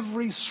and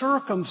every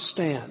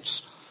circumstance.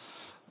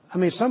 I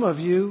mean, some of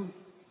you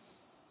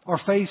are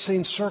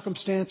facing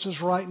circumstances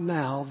right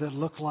now that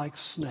look like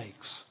snakes.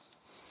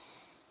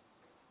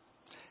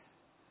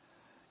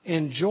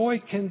 And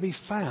joy can be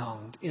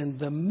found in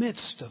the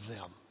midst of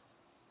them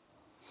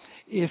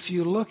if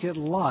you look at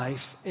life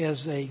as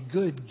a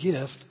good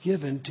gift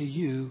given to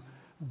you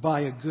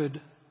by a good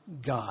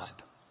God.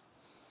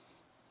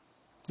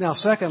 Now,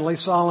 secondly,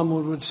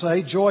 Solomon would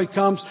say, joy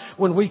comes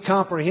when we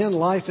comprehend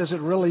life as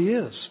it really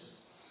is.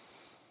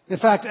 In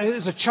fact,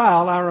 as a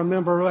child, I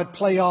remember I'd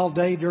play all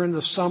day during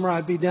the summer.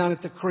 I'd be down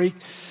at the creek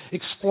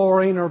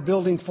exploring or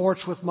building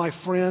forts with my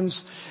friends.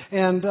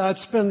 And I'd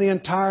spend the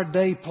entire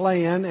day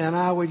playing, and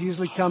I would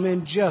usually come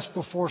in just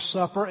before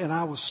supper, and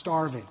I was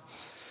starving.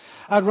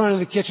 I'd run in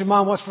the kitchen,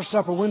 Mom, what's for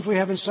supper? When's we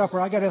having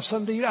supper? I got to have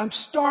something to eat. I'm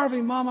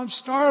starving, Mom, I'm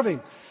starving.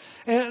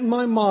 And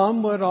my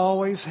mom would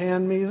always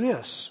hand me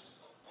this.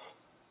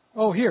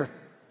 Oh, here,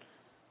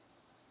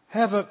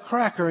 have a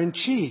cracker and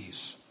cheese.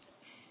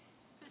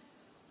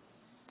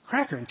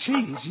 Cracker and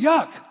cheese?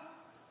 Yuck!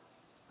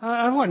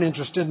 I wasn't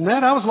interested in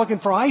that. I was looking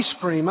for ice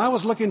cream. I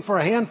was looking for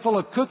a handful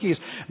of cookies,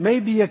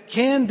 maybe a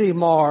candy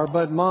bar.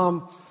 But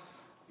Mom,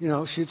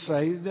 she'd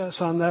say,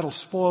 son, that'll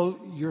spoil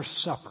your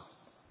supper.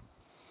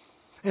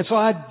 And so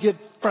I'd get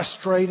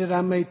frustrated. I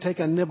may take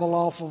a nibble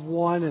off of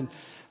one, and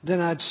then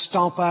I'd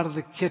stomp out of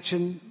the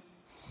kitchen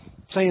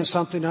saying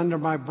something under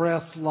my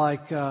breath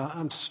like,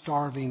 I'm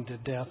starving to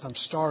death. I'm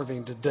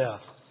starving to death.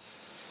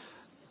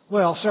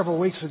 Well, several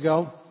weeks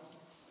ago,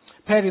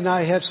 Patty and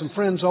I had some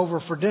friends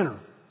over for dinner.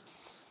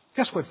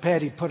 Guess what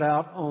Patty put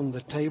out on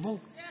the table?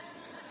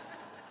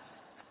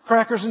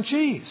 Crackers and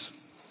cheese.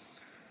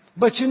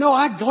 But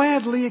I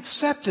gladly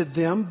accepted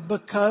them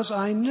because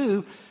I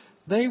knew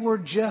they were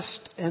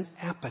just an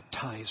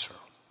appetizer.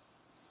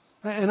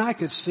 And I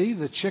could see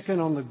the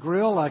chicken on the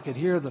grill. I could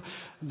hear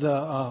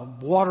the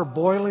water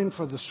boiling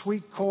for the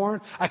sweet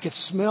corn. I could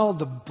smell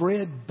the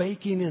bread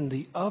baking in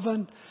the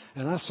oven.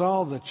 And I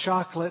saw the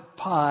chocolate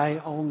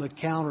pie on the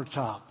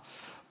countertop.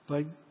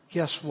 But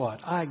guess what?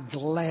 I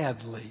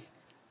gladly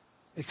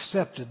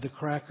accepted the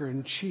cracker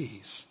and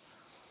cheese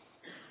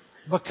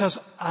because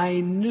I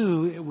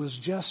knew it was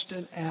just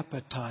an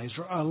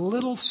appetizer, a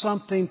little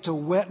something to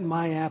whet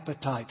my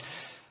appetite,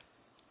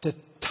 to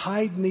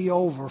tide me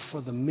over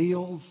for the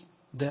meal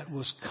that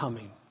was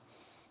coming.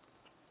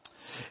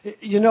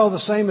 The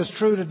same is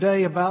true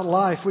today about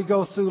life. We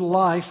go through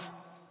life,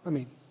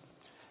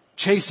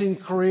 chasing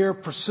career,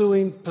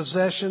 pursuing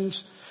possessions,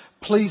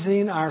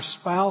 pleasing our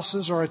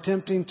spouses or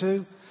attempting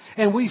to,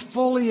 and we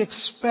fully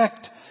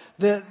expect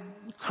that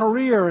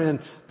career and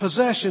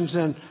possessions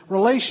and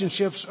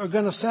relationships are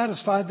going to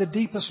satisfy the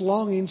deepest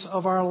longings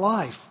of our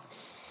life.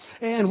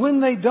 And when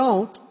they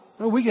don't,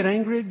 we get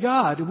angry at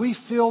God. We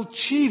feel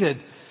cheated.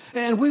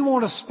 And we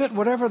want to spit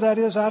whatever that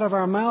is out of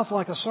our mouth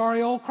like a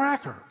sorry old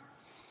cracker.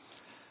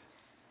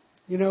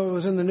 It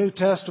was in the New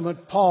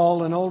Testament,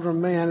 Paul, an older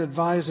man,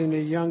 advising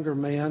a younger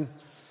man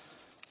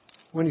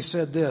when he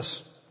said this.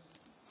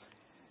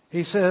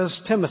 He says,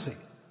 Timothy,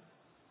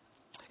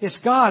 it's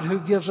God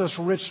who gives us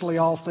richly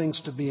all things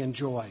to be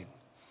enjoyed.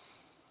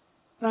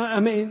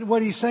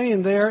 What he's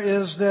saying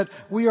there is that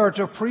we are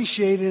to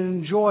appreciate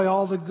and enjoy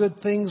all the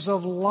good things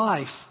of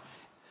life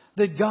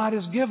that God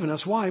has given us.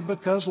 Why?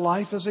 Because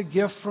life is a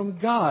gift from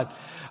God.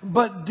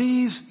 But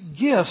these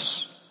gifts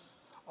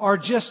are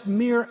just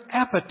mere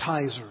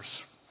appetizers.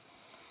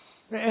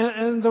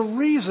 And the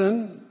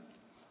reason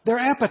they're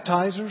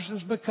appetizers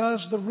is because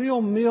the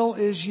real meal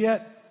is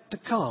yet to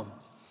come.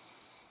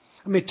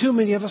 Too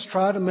many of us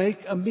try to make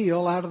a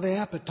meal out of the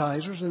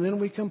appetizers, and then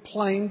we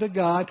complain to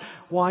God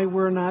why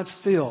we're not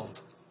filled.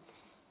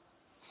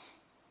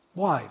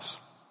 Wives,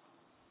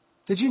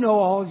 did you know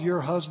all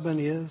your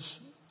husband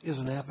is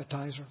an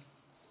appetizer?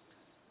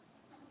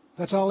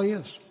 That's all he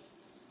is.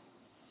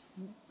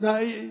 Now,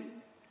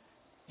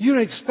 you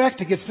don't expect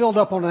to get filled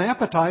up on an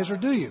appetizer,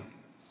 do you?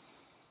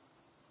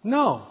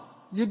 No,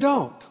 you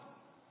don't.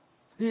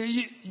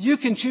 You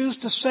can choose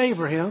to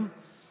savor him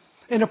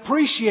and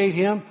appreciate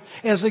him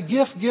as a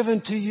gift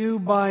given to you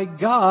by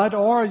God,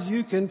 or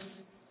you can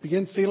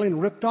begin feeling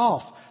ripped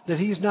off that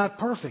he's not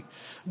perfect.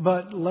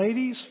 But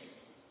ladies,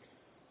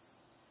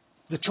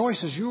 the choice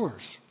is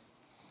yours.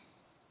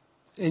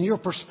 And your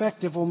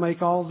perspective will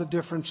make all the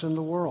difference in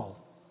the world.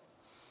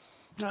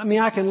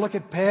 I can look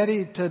at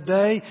Patty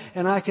today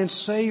and I can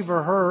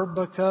savor her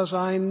because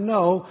I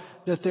know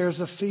that there's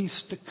a feast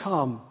to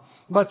come.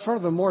 But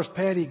furthermore, as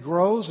Patty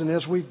grows and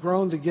as we've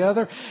grown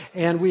together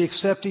and we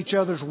accept each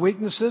other's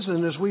weaknesses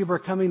and as we are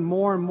becoming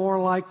more and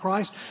more like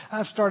Christ,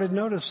 I've started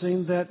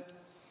noticing that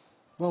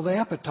Well, the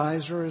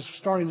appetizer is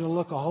starting to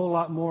look a whole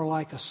lot more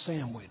like a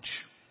sandwich.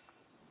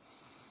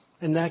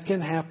 And that can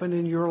happen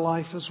in your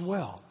life as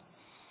well.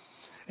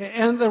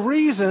 And the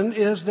reason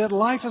is that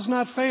life is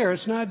not fair.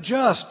 It's not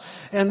just.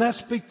 And that's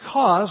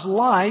because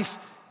life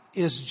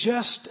is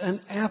just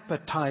an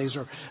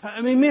appetizer.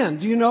 I mean, men,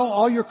 do you know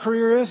all your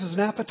career is an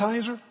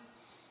appetizer?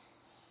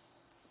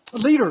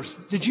 Leaders,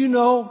 did you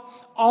know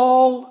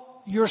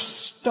all your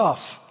stuff,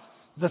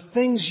 the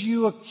things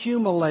you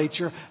accumulate,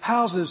 your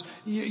houses,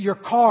 your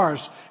cars,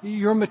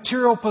 your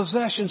material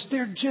possessions,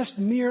 they're just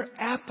mere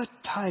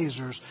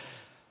appetizers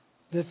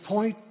that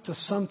point to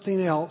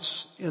something else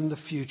in the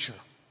future.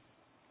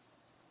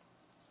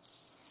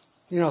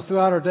 You know,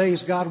 throughout our days,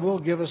 God will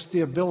give us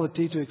the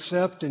ability to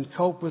accept and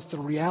cope with the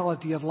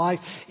reality of life,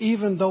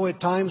 even though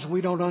at times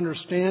we don't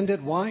understand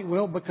it. Why?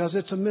 Well, because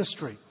it's a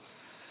mystery.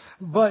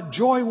 But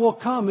joy will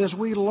come as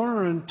we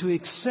learn to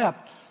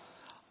accept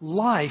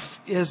life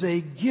as a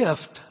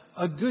gift,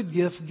 a good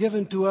gift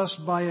given to us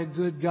by a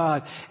good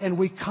God. And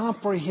we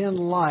comprehend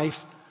life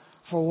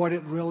for what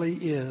it really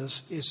is.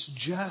 It's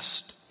just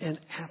an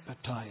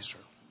appetizer.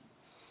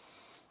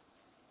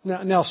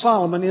 Now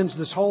Solomon ends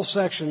this whole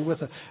section with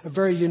a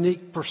very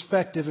unique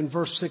perspective in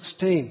verse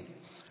 16.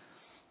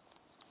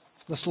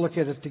 Let's look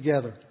at it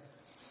together.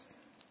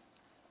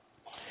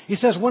 He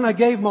says, "When I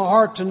gave my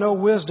heart to know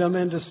wisdom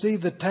and to see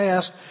the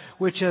task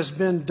which has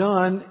been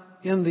done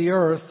in the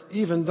earth,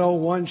 even though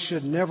one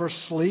should never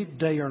sleep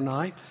day or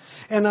night,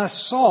 and I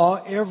saw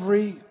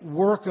every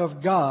work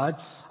of God,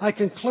 I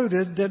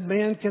concluded that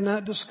man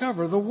cannot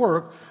discover the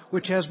work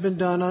which has been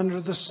done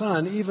under the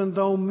sun. Even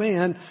though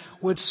man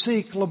would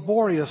seek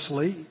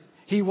laboriously,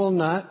 he will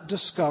not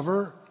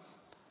discover.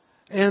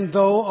 And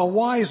though a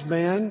wise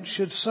man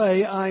should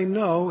say, I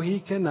know,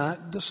 he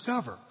cannot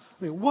discover."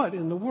 I mean, what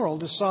in the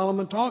world is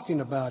Solomon talking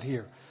about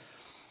here?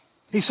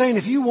 He's saying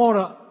if you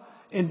want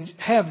to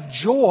have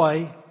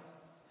joy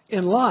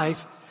in life,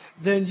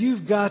 then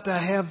you've got to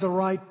have the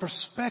right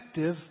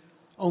perspective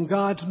on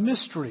God's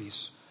mysteries.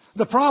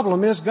 The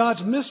problem is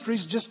God's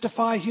mysteries just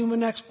defy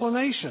human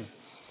explanation.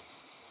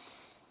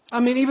 I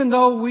mean, even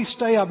though we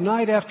stay up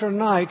night after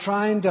night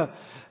trying to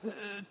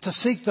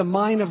seek the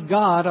mind of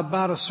God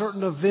about a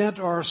certain event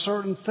or a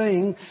certain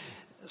thing,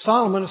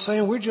 Solomon is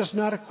saying we're just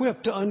not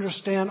equipped to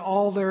understand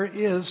all there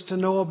is to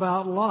know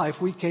about life.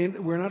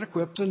 We're not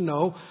equipped to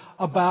know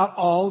about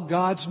all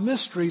God's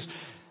mysteries.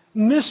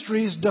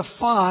 Mysteries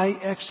defy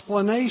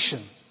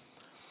explanation.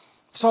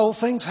 So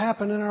things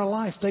happen in our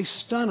life. They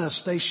stun us.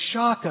 They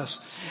shock us.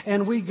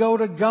 And we go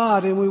to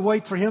God and we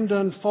wait for Him to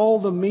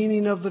unfold the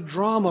meaning of the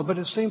drama. But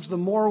it seems the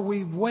more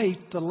we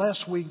wait, the less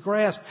we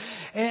grasp.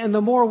 And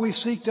the more we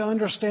seek to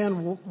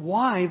understand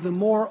why, the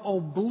more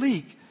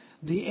oblique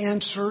the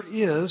answer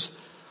is.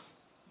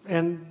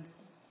 And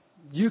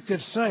you could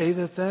say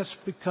that that's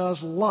because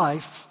life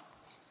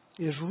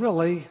is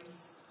really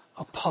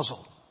a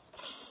puzzle.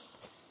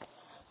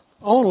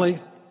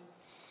 Only,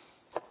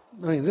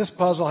 this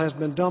puzzle has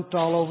been dumped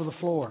all over the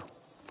floor.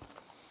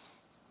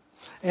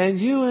 And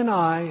you and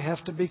I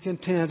have to be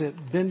content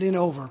at bending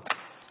over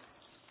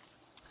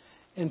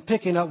and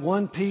picking up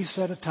one piece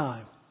at a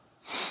time.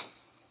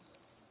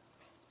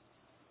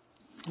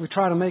 We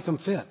try to make them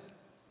fit.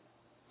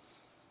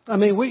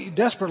 We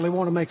desperately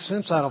want to make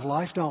sense out of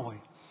life, don't we?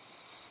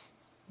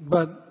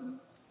 But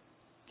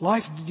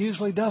life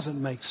usually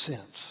doesn't make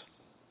sense.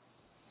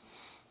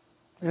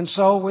 And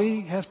so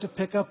we have to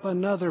pick up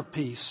another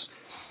piece,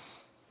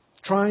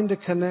 trying to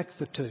connect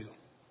the two.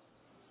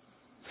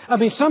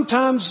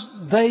 Sometimes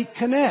they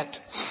connect.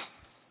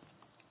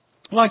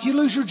 Like you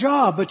lose your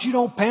job, but you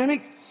don't panic.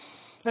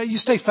 You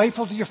stay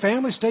faithful to your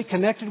family, stay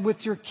connected with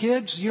your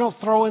kids. You don't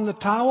throw in the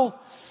towel.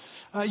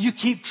 You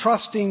keep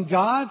trusting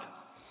God.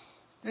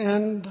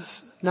 And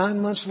 9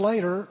 months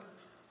later,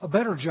 a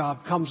better job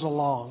comes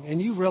along.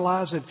 And you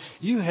realize that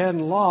you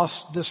hadn't lost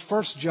this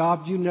first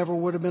job. You never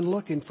would have been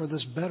looking for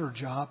this better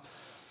job.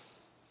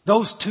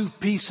 Those two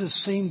pieces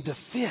seem to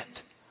fit.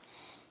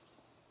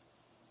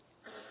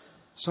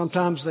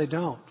 Sometimes they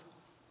don't.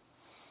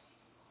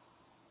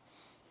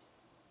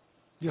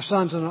 Your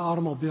son's in an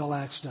automobile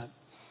accident.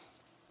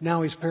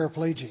 Now he's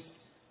paraplegic.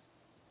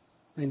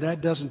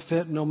 That doesn't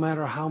fit no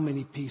matter how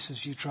many pieces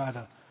you try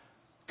to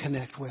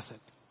connect with it.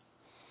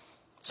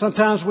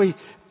 Sometimes we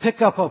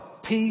pick up a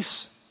piece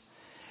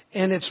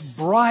and it's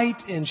bright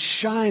and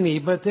shiny,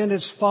 but then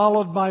it's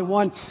followed by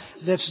one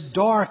that's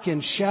dark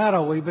and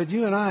shadowy. But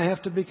you and I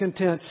have to be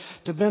content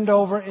to bend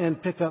over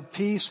and pick up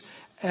piece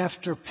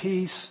after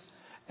piece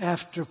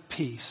after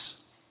piece,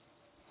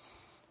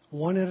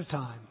 one at a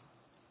time.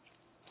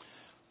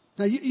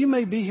 Now, you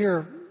may be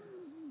here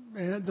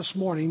this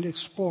morning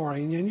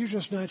exploring, and you're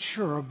just not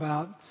sure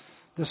about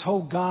this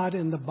whole God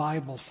in the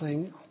Bible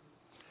thing.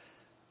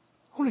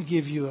 I want to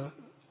give you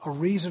a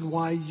reason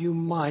why you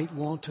might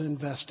want to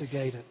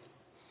investigate it.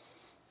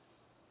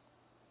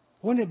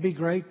 Wouldn't it be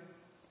great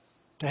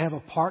to have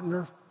a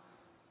partner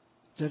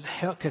that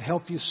could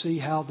help you see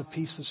how the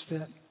pieces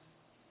fit?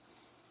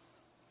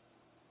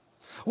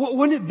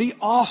 Wouldn't it be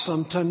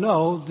awesome to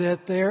know that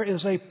there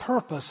is a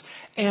purpose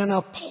and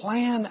a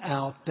plan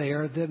out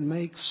there that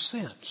makes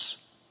sense.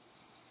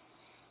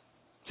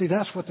 See,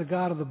 that's what the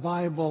God of the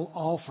Bible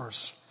offers.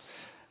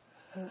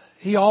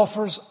 He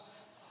offers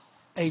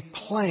a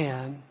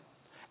plan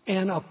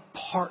and a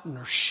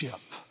partnership.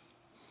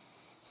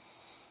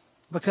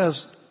 Because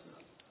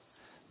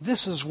this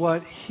is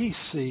what He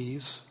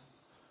sees,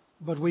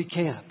 but we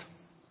can't.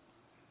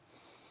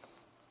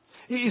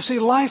 You see,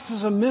 life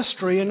is a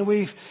mystery, and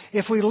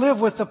if we live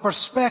with the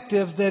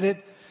perspective that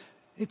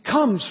it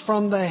comes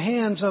from the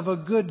hands of a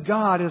good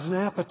God as an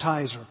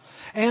appetizer,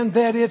 and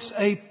that it's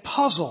a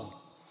puzzle,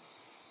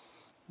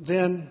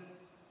 then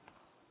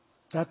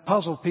that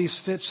puzzle piece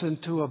fits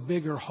into a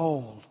bigger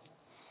whole.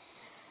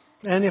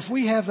 And if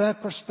we have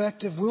that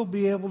perspective, we'll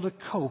be able to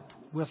cope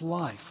with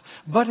life.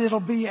 But it'll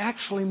be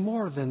actually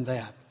more than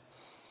that.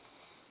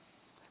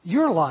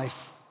 Your life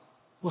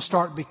will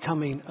start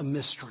becoming a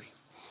mystery.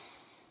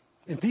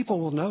 And people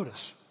will notice.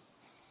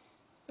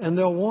 And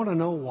they'll want to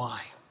know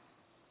why.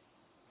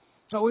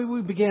 So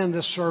we began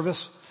this service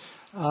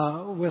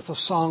with a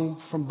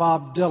song from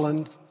Bob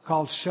Dylan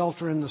called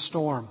Shelter in the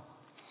Storm.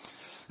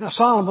 Now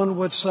Solomon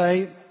would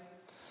say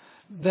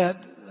that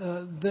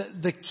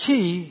the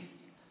key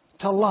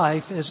to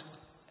life is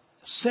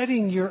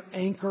setting your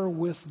anchor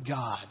with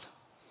God.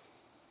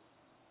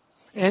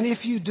 And if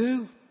you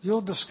do,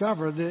 you'll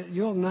discover that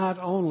you'll not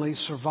only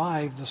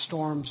survive the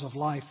storms of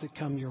life that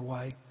come your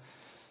way,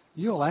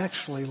 you'll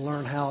actually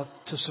learn how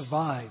to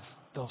survive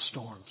those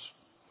storms.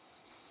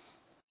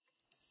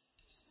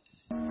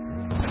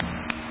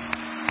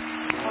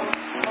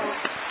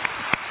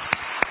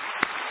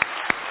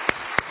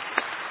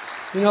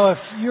 You know, if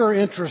you're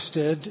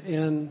interested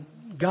in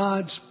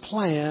God's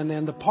plan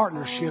and the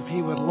partnership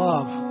He would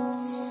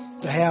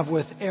love to have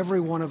with every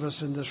one of us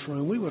in this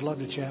room, we would love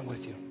to chat with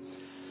you.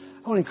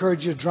 I want to encourage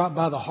you to drop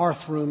by the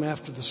Hearth Room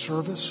after the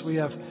service. We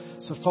have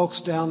some folks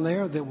down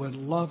there that would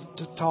love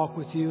to talk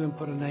with you and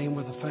put a name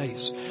with a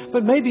face.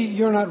 But maybe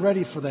you're not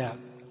ready for that.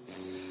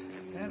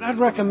 And I'd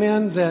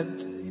recommend that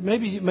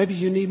maybe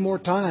you need more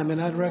time,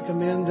 and I'd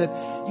recommend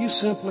that you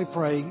simply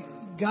pray,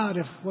 God,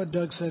 if what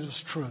Doug said is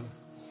true,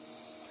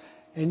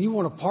 and you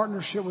want a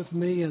partnership with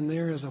me, and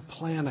there is a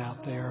plan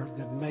out there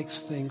that makes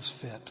things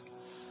fit,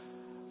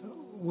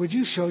 would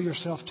you show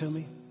yourself to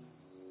me?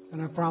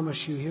 And I promise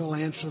you, He'll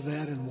answer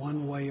that in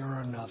one way or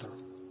another.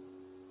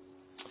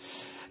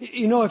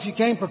 You know, if you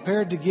came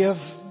prepared to give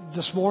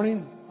this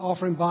morning,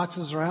 offering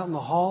boxes are out in the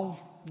hall.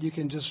 You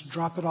can just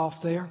drop it off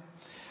there.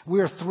 We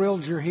are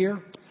thrilled you're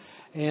here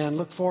and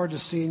look forward to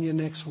seeing you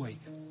next week.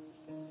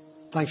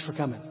 Thanks for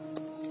coming.